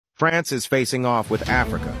France is facing off with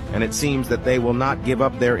Africa, and it seems that they will not give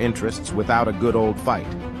up their interests without a good old fight.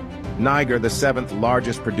 Niger, the seventh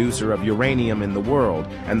largest producer of uranium in the world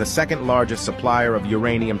and the second largest supplier of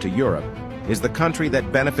uranium to Europe, is the country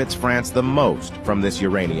that benefits France the most from this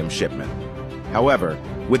uranium shipment. However,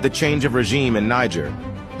 with the change of regime in Niger,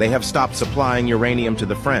 they have stopped supplying uranium to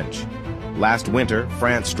the French. Last winter,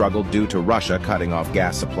 France struggled due to Russia cutting off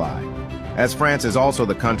gas supply. As France is also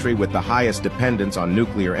the country with the highest dependence on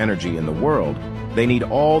nuclear energy in the world, they need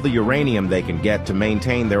all the uranium they can get to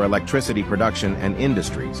maintain their electricity production and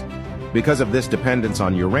industries. Because of this dependence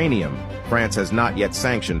on uranium, France has not yet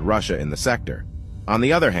sanctioned Russia in the sector. On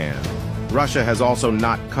the other hand, Russia has also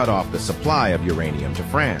not cut off the supply of uranium to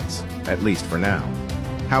France, at least for now.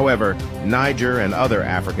 However, Niger and other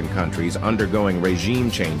African countries undergoing regime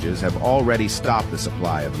changes have already stopped the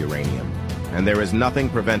supply of uranium, and there is nothing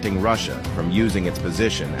preventing Russia from using its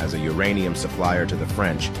position as a uranium supplier to the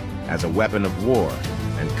French as a weapon of war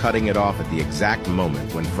and cutting it off at the exact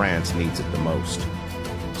moment when France needs it the most.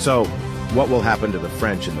 So, what will happen to the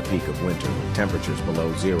French in the peak of winter with temperatures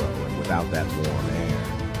below zero and without that warm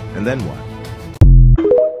air? And then what?